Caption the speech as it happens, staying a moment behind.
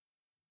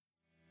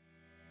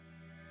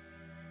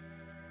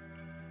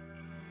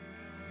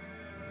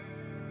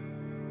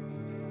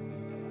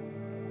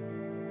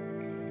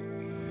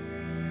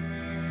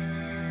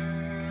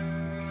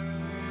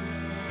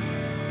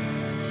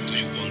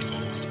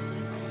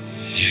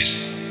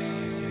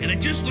And I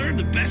just learned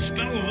the best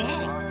spell of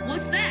all.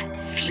 What's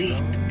that?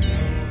 Sleep.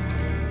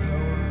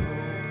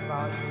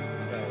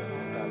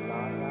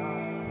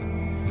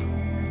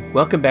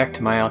 Welcome back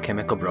to My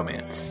Alchemical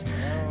Bromance.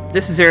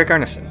 This is Eric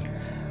Arneson.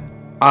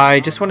 I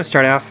just want to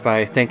start off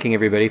by thanking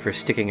everybody for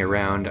sticking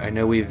around. I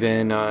know we've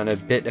been on a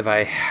bit of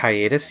a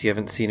hiatus. You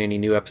haven't seen any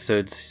new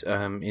episodes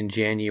in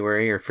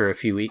January, or for a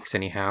few weeks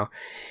anyhow.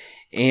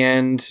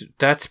 And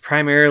that's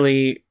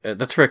primarily,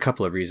 that's for a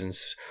couple of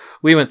reasons.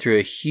 We went through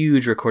a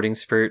huge recording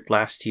spurt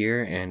last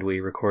year, and we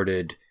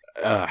recorded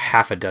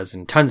half a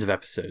dozen, tons of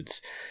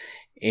episodes.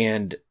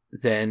 And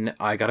then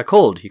I got a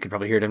cold. You can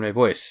probably hear it in my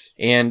voice.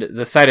 And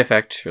the side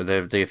effect, or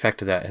the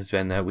effect of that, has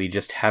been that we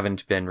just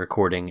haven't been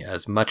recording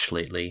as much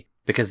lately,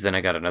 because then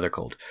I got another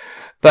cold.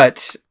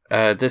 But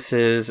this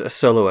is a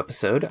solo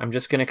episode. I'm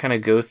just going to kind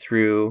of go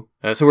through...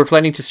 so we're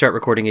planning to start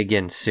recording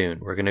again soon.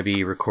 We're going to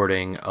be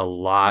recording a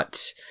lot,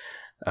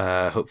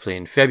 hopefully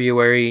in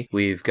February.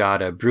 We've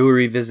got a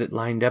brewery visit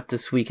lined up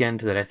this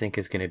weekend that I think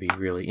is going to be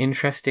really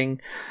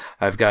interesting.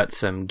 I've got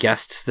some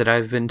guests that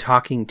I've been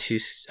talking to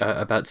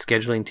about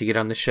scheduling to get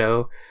on the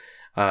show.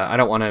 I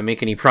don't want to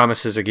make any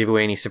promises or give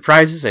away any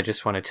surprises. I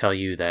just want to tell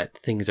you that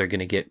things are going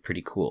to get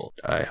pretty cool,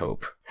 I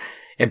hope.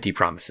 Empty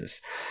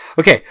promises.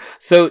 Okay,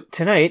 so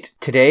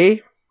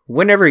today,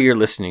 whenever you're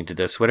listening to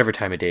this, whatever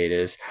time of day it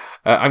is,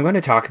 I'm going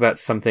to talk about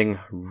something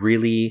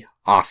really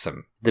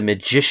awesome. The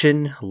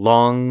Magician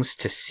Longs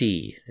to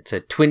See. It's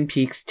a Twin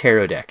Peaks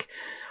tarot deck.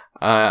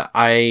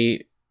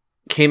 I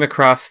came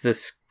across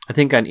this, I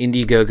think on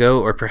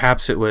Indiegogo, or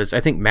perhaps it was, I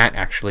think Matt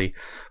actually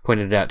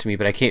pointed it out to me,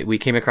 but we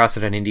came across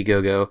it on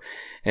Indiegogo,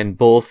 and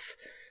both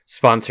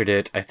sponsored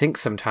it, I think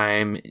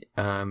sometime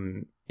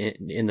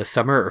in the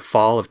summer or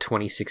fall of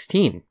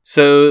 2016.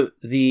 So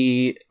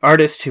the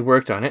artist who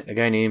worked on it, a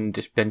guy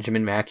named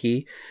Benjamin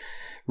Mackey,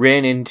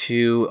 ran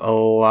into a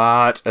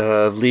lot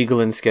of legal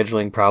and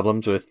scheduling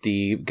problems with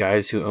the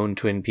guys who own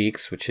Twin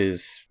Peaks, which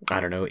is, I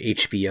don't know,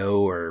 HBO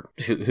or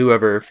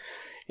whoever.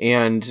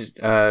 And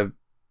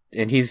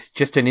he's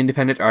just an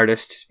independent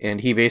artist,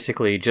 and he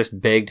basically just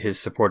begged his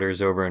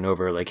supporters over and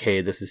over, like, hey,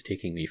 this is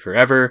taking me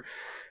forever.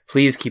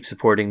 Please keep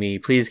supporting me.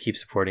 Please keep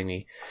supporting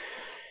me.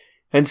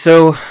 And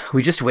so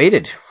we just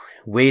waited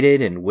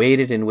and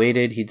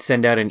waited. He'd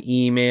send out an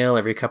email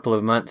every couple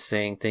of months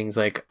saying things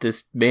like,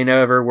 this may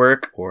never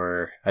work,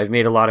 or I've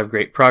made a lot of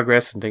great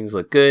progress and things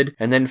look good.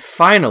 And then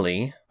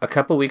finally, a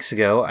couple weeks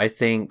ago, I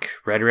think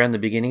right around the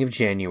beginning of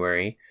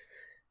January,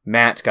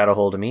 Matt got a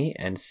hold of me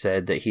and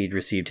said that he'd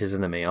received his in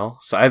the mail.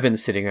 So I've been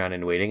sitting around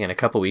and waiting, and a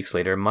couple weeks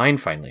later, mine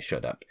finally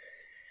showed up.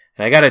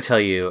 And I gotta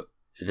tell you,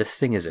 this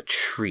thing is a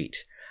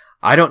treat.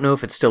 I don't know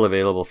if it's still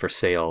available for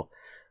sale,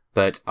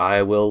 but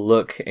I will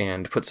look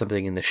and put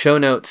something in the show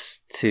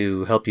notes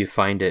to help you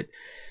find it.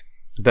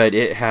 But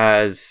it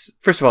has,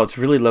 first of all, it's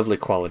really lovely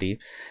quality.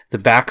 The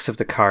backs of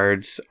the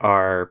cards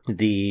are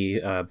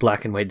the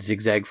black and white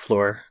zigzag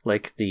floor,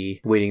 like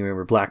the waiting room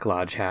or Black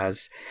Lodge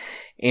has.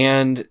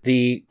 And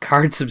the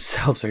cards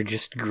themselves are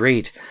just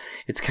great.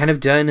 It's kind of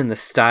done in the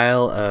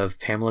style of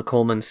Pamela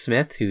Coleman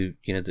Smith, who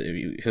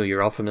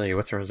you're all familiar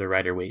with from the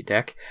Rider-Waite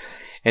deck.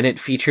 And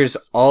it features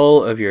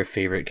all of your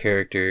favorite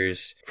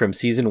characters from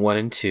season 1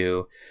 and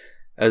 2,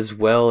 as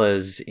well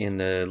as in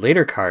the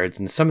later cards.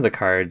 And some of the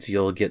cards,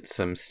 you'll get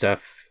some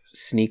stuff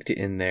sneaked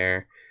in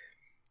there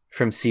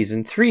from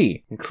season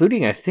 3,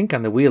 including, I think,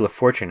 on the Wheel of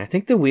Fortune. I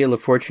think the Wheel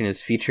of Fortune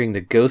is featuring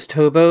the ghost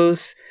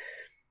hobos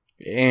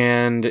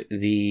and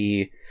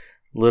the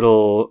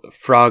little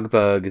frog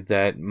bug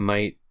that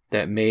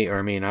may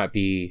or may not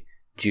be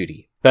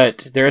Judy.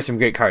 But there are some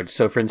great cards.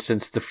 So, for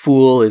instance, the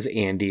Fool is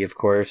Andy, of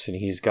course, and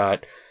he's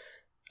got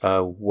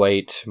a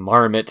white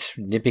marmot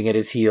nipping at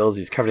his heels.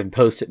 He's covered in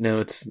Post-it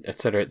notes,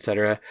 etc.,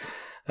 etc.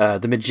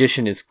 The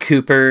Magician is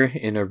Cooper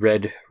in a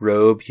red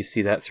robe. You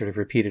see that sort of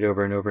repeated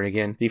over and over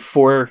again. The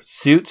 4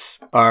 suits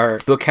are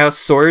Bookhouse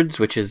Swords,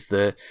 which is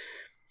the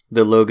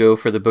logo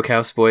for the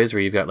Bookhouse Boys,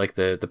 where you've got like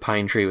the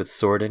pine tree with a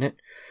sword in it.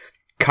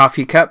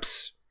 Coffee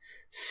Cups,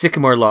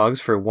 Sycamore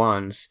Logs for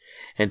wands,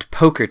 and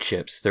Poker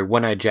Chips. They're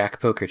One-Eyed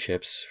Jack poker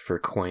chips for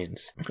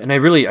coins. And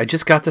I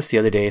just got this the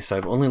other day, so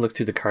I've only looked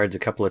through the cards a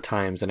couple of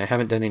times, and I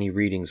haven't done any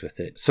readings with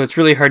it. So it's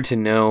really hard to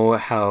know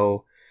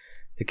how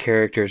the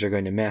characters are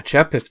going to match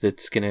up, if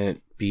it's going to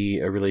be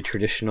a really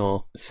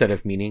traditional set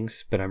of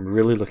meanings, but I'm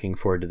really looking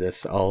forward to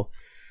this. I'll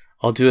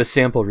do a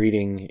sample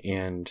reading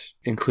and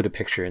include a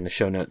picture in the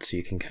show notes so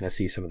you can kind of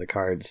see some of the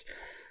cards.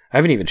 I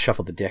haven't even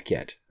shuffled the deck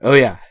yet. Oh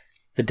yeah,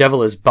 the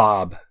devil is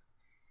Bob,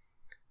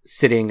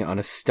 sitting on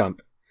a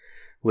stump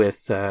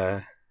with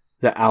the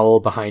owl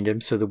behind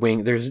him. So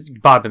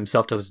Bob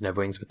himself doesn't have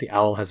wings, but the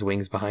owl has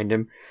wings behind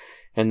him.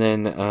 And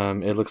then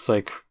it looks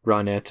like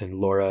Ronette and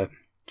Laura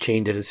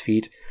chained at his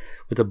feet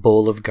with a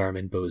bowl of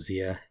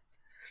Garmonbozia.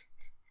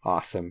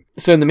 Awesome.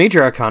 So in the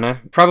Major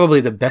Arcana, probably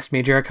the best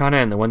Major Arcana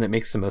and the one that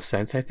makes the most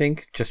sense, I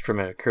think, just from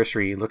a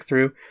cursory look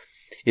through,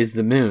 is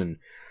the Moon,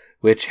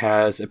 which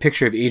has a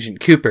picture of Agent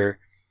Cooper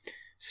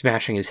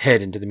smashing his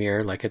head into the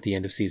mirror, like at the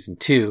end of season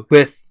 2,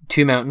 with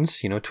 2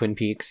 mountains, Twin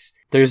Peaks,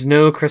 There's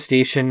no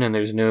crustacean and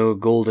there's no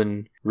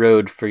golden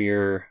road for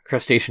your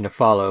crustacean to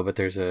follow, but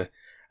there's a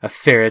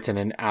ferret and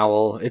an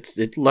owl.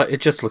 It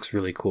just looks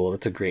really cool.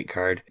 It's a great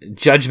card.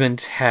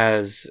 Judgment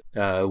has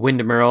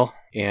Windamerl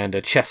and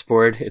a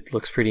chessboard. It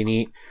looks pretty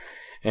neat.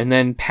 And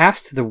then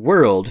past the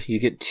world, you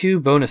get 2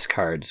 bonus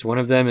cards. One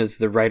of them is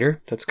the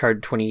writer. That's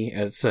card 20.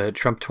 It's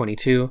Trump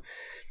 22.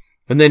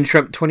 And then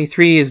Trump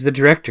 23 is the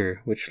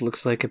director, which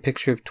looks like a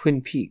picture of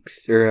Twin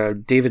Peaks or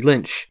David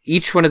Lynch.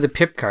 Each one of the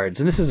pip cards,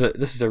 and this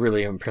is a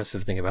really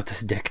impressive thing about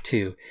this deck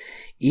too.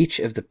 Each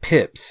of the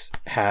pips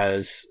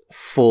has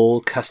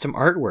full custom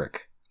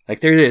artwork.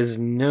 Like, there is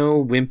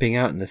no wimping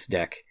out in this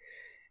deck.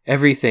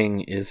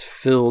 Everything is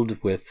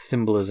filled with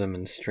symbolism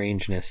and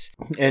strangeness.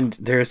 And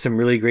there are some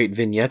really great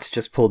vignettes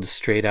just pulled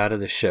straight out of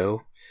the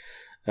show.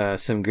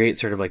 Some great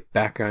sort of like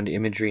background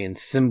imagery and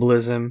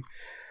symbolism.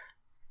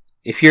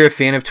 If you're a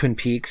fan of Twin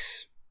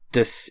Peaks,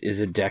 this is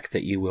a deck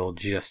that you will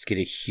just get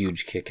a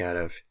huge kick out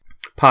of.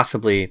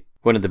 Possibly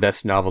one of the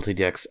best novelty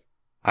decks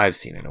I've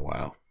seen in a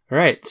while.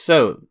 Alright,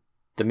 so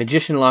The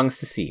Magician Longs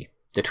to Sea,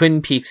 the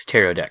Twin Peaks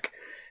Tarot deck.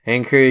 I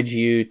encourage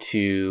you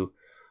to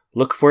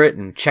look for it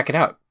and check it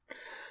out.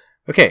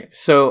 Okay,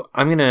 so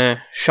I'm going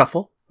to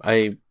shuffle.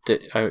 I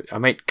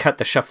might cut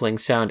the shuffling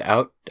sound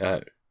out,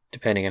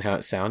 depending on how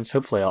it sounds.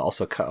 Hopefully I'll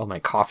also cut all my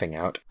coughing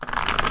out.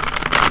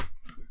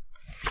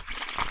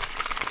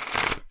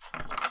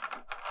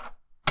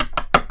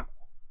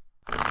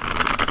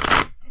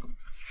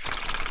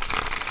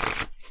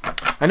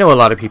 I know a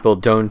lot of people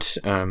don't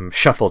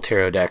shuffle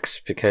tarot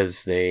decks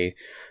because they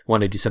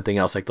want to do something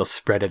else, like they'll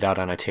spread it out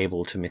on a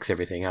table to mix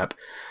everything up.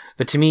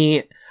 But to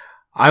me,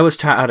 I was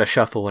taught how to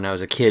shuffle when I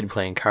was a kid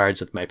playing cards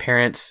with my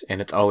parents,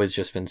 and it's always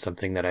just been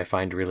something that I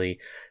find really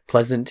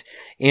pleasant.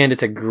 And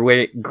it's a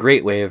great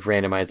way of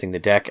randomizing the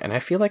deck, and I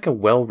feel like a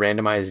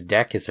well-randomized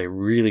deck is a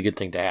really good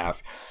thing to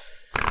have.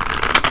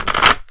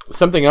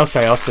 Something else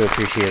I also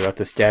appreciate about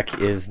this deck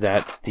is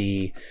that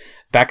the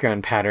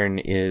background pattern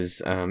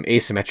is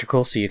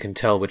asymmetrical, so you can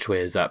tell which way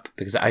is up,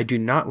 because I do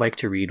not like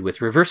to read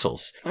with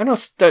reversals. I know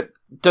that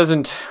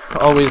doesn't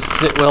always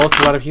sit well with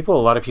a lot of people.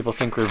 A lot of people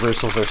think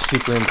reversals are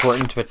super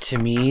important, but to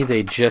me,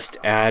 they just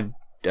add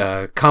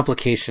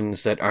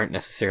complications that aren't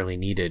necessarily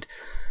needed.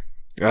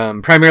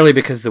 Primarily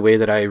because the way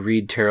that I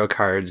read tarot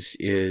cards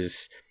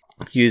is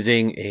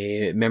using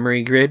a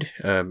memory grid,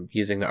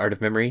 using the art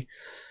of memory,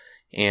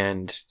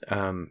 and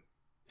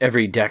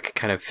every deck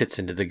kind of fits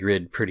into the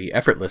grid pretty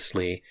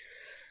effortlessly.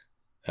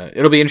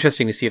 It'll be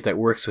interesting to see if that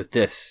works with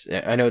this.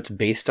 I know it's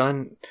based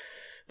on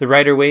the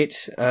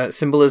Rider-Waite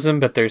symbolism,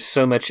 but there's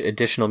so much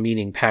additional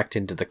meaning packed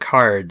into the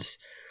cards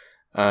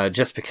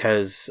just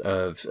because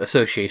of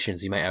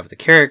associations you might have with the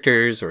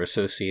characters or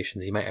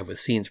associations you might have with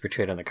scenes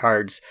portrayed on the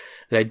cards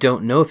that I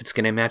don't know if it's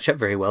going to match up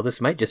very well. This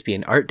might just be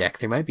an art deck.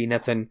 There might be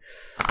nothing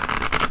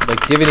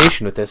like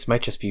divination with this.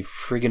 Might just be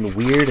friggin'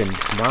 weird and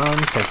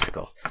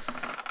nonsensical.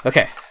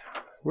 Okay,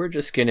 we're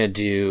just going to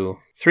do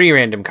 3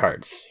 random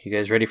cards. You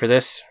guys ready for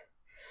this?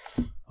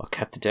 I'll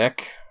cut the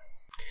deck.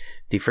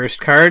 The first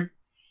card,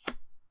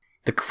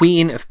 the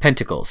Queen of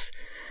Pentacles.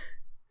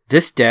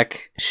 This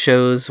deck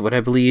shows what I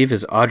believe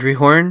is Audrey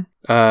Horne.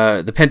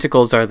 The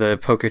pentacles are the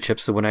poker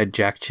chips, the one-eyed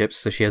jack chips,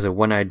 so she has a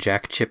one-eyed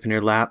jack chip in her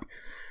lap.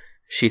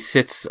 She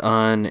sits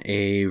on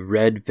a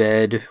red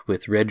bed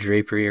with red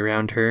drapery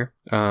around her.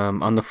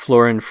 On the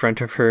floor in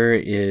front of her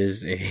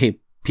is a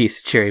piece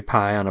of cherry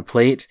pie on a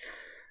plate,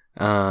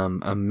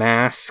 a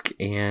mask,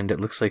 and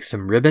it looks like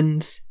some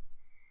ribbons.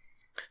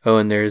 Oh,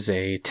 and there's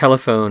a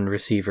telephone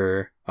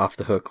receiver off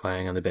the hook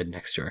lying on the bed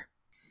next to her.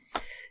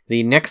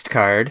 The next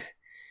card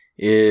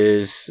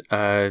is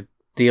the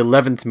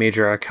 11th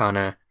Major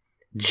Arcana,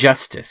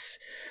 Justice,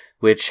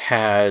 which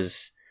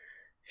has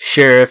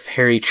Sheriff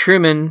Harry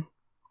Truman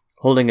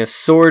holding a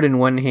sword in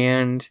one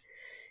hand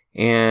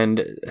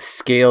and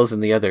scales in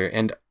the other.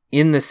 And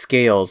in the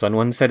scales, on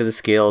one side of the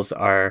scales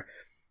are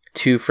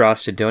 2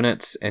 frosted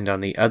donuts, and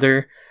on the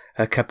other,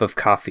 a cup of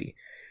coffee.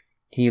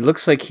 He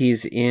looks like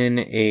he's in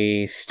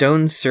a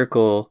stone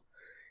circle,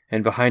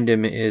 and behind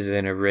him is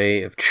an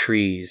array of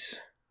trees.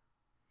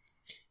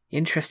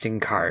 Interesting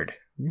card.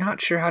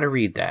 Not sure how to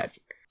read that.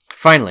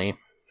 Finally,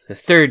 the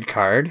third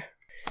card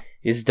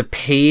is the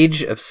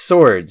Page of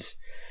Swords,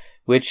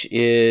 which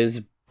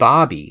is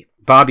Bobby.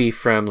 Bobby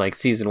from like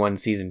season 1,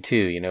 season 2,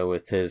 you know,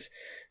 with his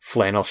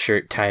flannel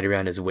shirt tied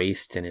around his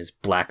waist and his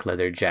black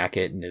leather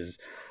jacket and his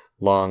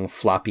long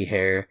floppy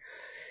hair.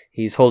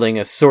 He's holding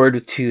a sword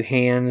with 2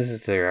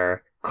 hands. There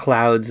are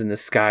clouds in the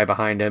sky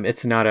behind him.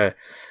 It's not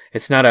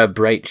a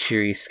bright,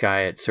 cheery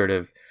sky. It's sort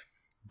of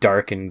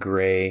dark and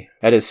gray.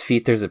 At his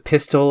feet, there's a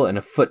pistol and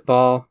a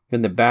football.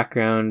 In the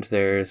background,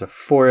 there's a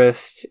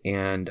forest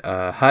and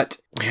a hut.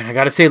 And I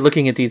gotta say,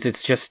 looking at these,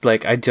 it's just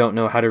like, I don't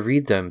know how to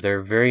read them.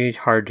 They're very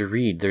hard to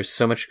read. There's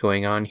so much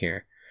going on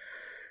here.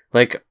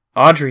 Like,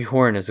 Audrey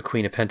Horne as a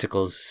Queen of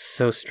Pentacles is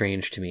so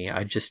strange to me.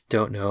 I just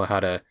don't know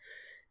how to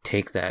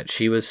take that.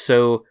 She was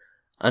so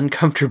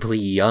uncomfortably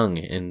young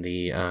in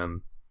the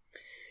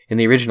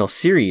original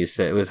series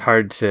that it was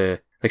hard to,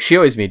 like, she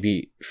always made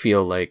me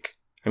feel like,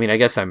 I mean, I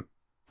guess I'm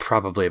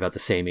probably about the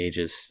same age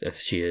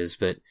as she is,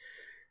 but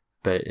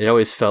it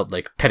always felt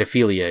like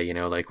pedophilia, you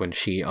know, like when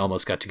she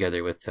almost got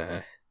together with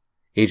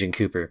Agent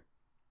Cooper.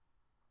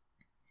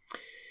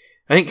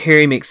 I think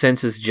Harry makes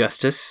sense as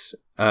Justice.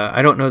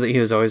 I don't know that he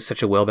was always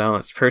such a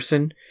well-balanced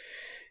person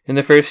in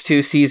the first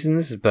 2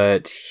 seasons,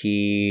 but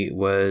he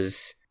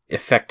was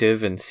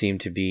effective and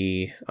seemed to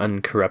be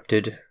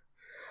uncorrupted.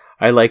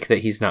 I like that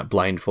he's not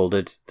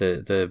blindfolded.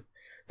 The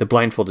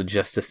blindfolded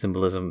justice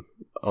symbolism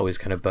always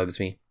kind of bugs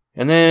me.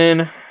 And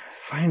then,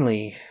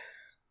 finally,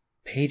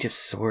 Page of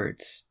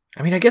Swords.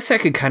 I mean, I guess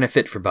that could kind of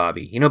fit for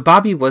Bobby. You know,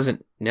 Bobby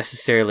wasn't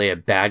necessarily a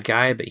bad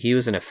guy, but he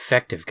was an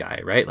effective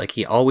guy, right? Like,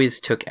 he always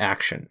took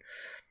action.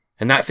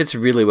 And that fits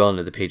really well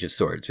into the Page of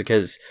Swords,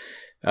 because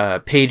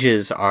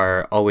pages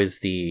are always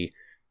the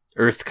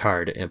Earth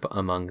card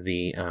among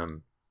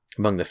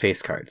the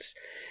face cards.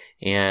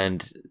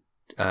 And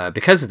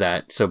because of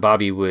that, so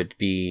Bobby would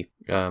be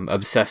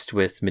obsessed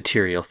with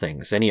material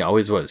things. And he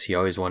always was. He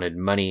always wanted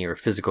money or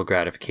physical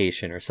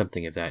gratification or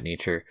something of that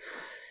nature.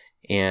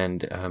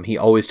 And he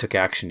always took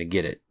action to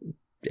get it.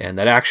 And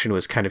that action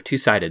was kind of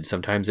two-sided.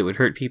 Sometimes it would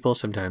hurt people,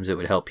 sometimes it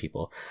would help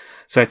people.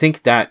 So I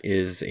think that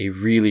is a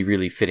really,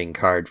 really fitting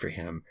card for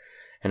him.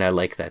 And I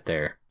like that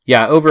there.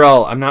 Yeah,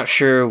 overall, I'm not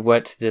sure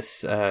what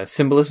this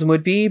symbolism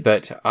would be,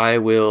 but I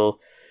will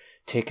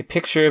take a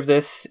picture of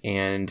this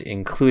and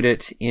include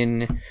it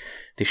in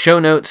the show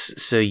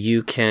notes so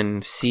you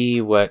can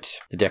see what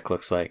the deck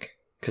looks like.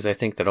 Because I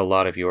think that a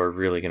lot of you are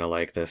really going to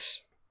like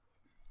this.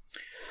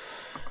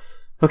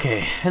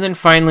 Okay, and then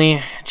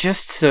finally,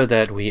 just so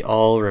that we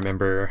all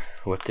remember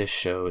what this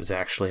show is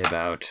actually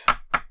about,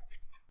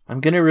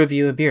 I'm going to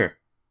review a beer.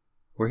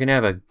 We're going to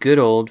have a good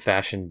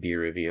old-fashioned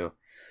beer review.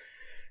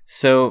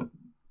 So,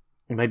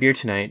 my beer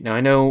tonight, now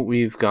I know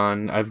I've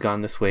gone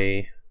this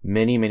way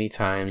many, many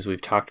times. We've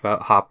talked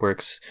about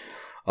Hopworks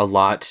a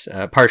lot,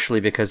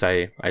 partially because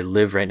I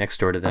live right next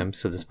door to them,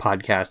 so this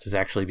podcast is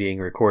actually being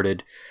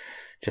recorded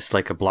just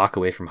like a block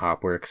away from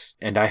Hopworks,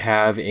 and I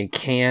have a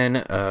can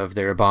of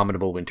their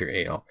Abominable Winter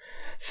Ale.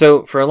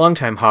 So, for a long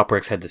time,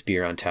 Hopworks had this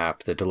beer on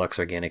tap, the Deluxe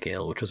Organic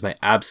Ale, which was my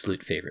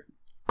absolute favorite.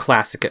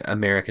 Classic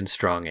American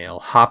strong ale.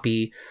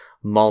 Hoppy,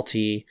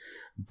 malty,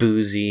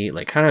 boozy,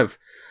 like kind of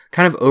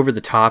over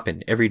the top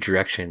in every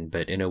direction,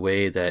 but in a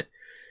way that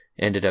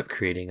ended up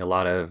creating a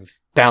lot of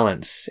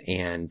balance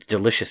and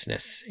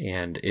deliciousness,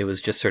 and it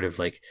was just sort of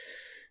like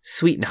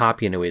sweet and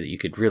hoppy in a way that you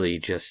could really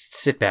just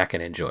sit back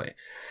and enjoy.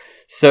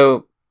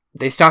 So,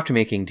 they stopped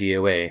making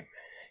DOA,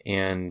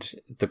 and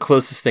the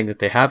closest thing that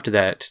they have to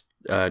that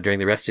during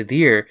the rest of the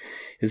year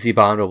is the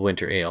Abominable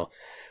Winter Ale,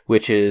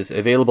 which is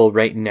available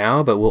right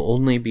now, but will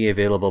only be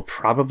available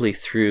probably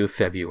through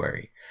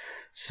February.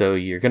 So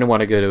you're going to want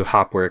to go to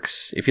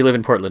Hopworks. If you live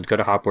in Portland, go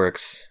to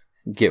Hopworks,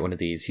 get one of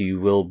these. You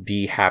will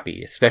be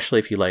happy, especially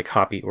if you like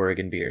hoppy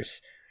Oregon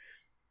beers.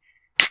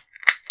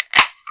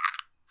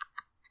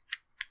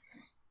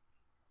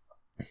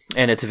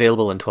 And it's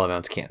available in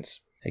 12-ounce cans.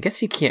 I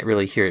guess you can't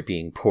really hear it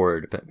being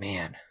poured, but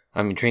man,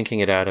 I'm drinking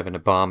it out of an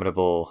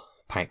Abominable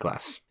pint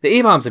glass. The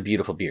A-Bomb's a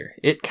beautiful beer.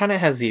 It kind of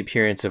has the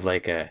appearance of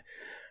like a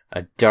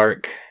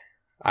dark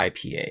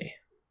IPA.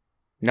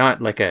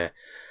 Not like a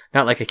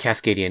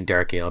Cascadian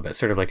dark ale, but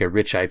sort of like a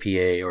rich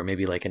IPA or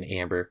maybe like an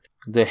amber.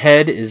 The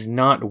head is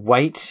not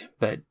white,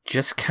 but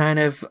just kind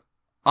of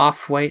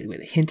off-white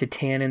with a hint of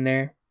tan in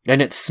there.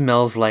 And it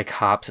smells like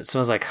hops. It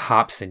smells like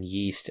hops and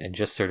yeast and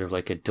just sort of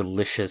like a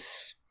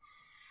delicious...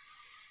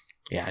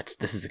 Yeah,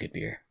 this is a good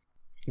beer.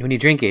 When you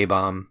drink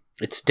A-Bomb,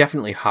 it's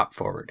definitely hop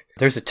forward.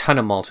 There's a ton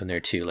of malt in there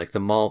too. Like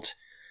the malt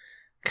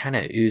kind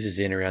of oozes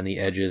in around the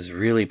edges,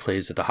 really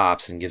plays with the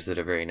hops and gives it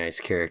a very nice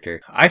character.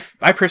 I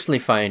personally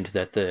find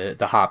that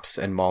the hops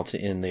and malt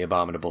in the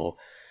Abominable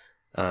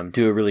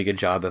do a really good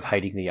job of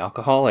hiding the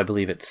alcohol. I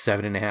believe it's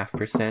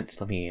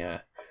 7.5%. Let me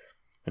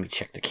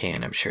check the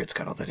can. I'm sure it's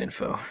got all that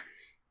info.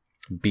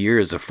 Beer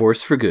is a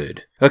force for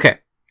good. Okay.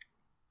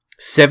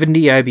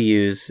 70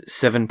 IBUs,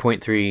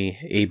 7.3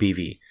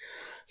 ABV.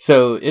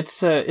 So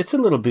it's a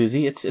little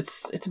boozy.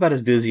 It's about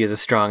as boozy as a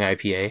strong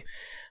IPA,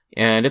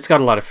 and it's got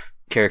a lot of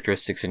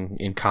characteristics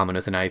in common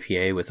with an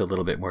IPA, with a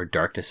little bit more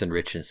darkness and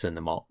richness in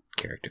the malt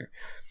character.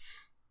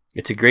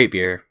 It's a great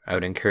beer. I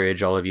would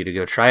encourage all of you to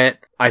go try it.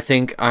 I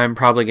think I'm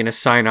probably going to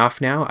sign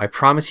off now. I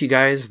promise you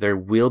guys there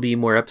will be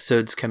more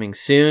episodes coming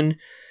soon.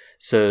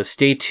 So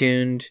stay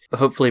tuned.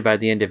 Hopefully by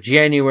the end of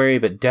January,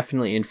 but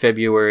definitely in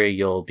February,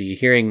 you'll be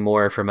hearing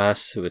more from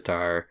us with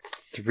our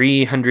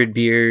 300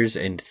 beers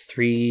and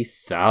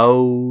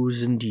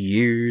 3,000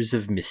 years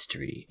of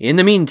mystery. In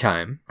the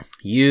meantime,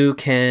 you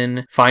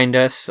can find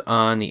us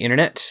on the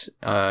internet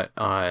at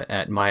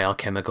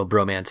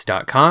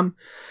myalchemicalbromance.com.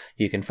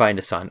 You can find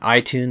us on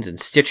iTunes and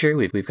Stitcher.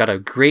 We've got a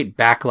great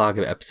backlog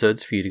of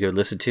episodes for you to go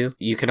listen to.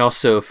 You can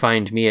also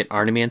find me at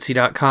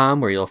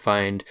arnemancy.com, where you'll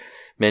find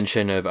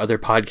mention of other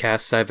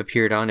podcasts I've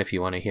appeared on if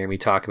you want to hear me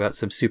talk about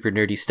some super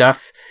nerdy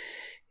stuff.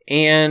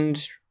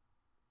 And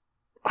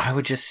I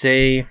would just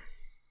say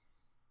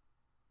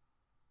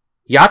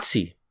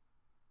Yahtzee.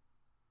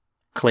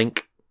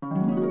 Clink.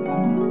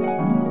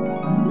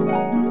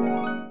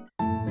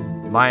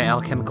 My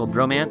Alchemical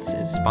Bromance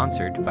is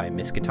sponsored by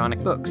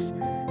Miskatonic Books.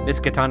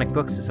 Miskatonic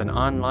Books is an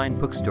online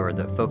bookstore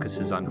that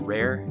focuses on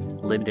rare,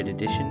 limited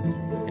edition,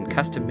 and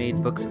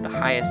custom-made books of the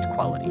highest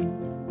quality.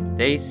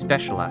 They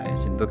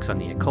specialize in books on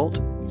the occult,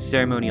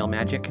 ceremonial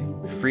magic,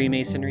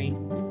 Freemasonry,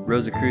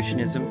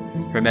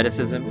 Rosicrucianism,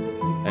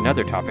 Hermeticism, and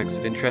other topics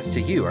of interest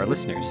to you, our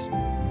listeners.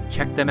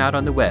 Check them out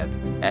on the web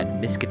at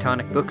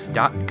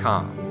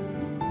miskatonicbooks.com.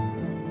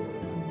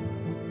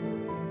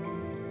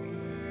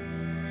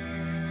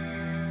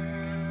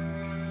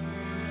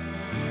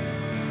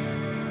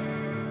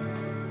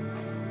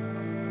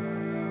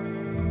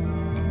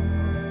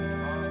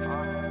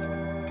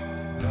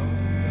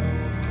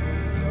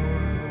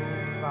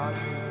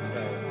 Thank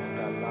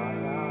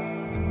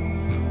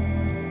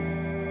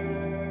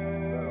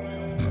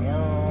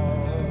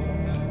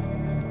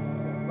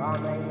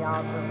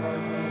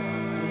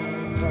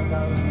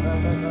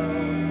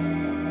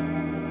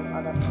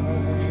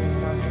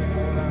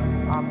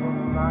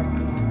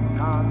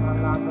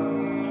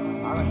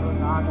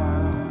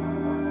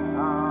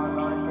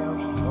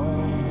you.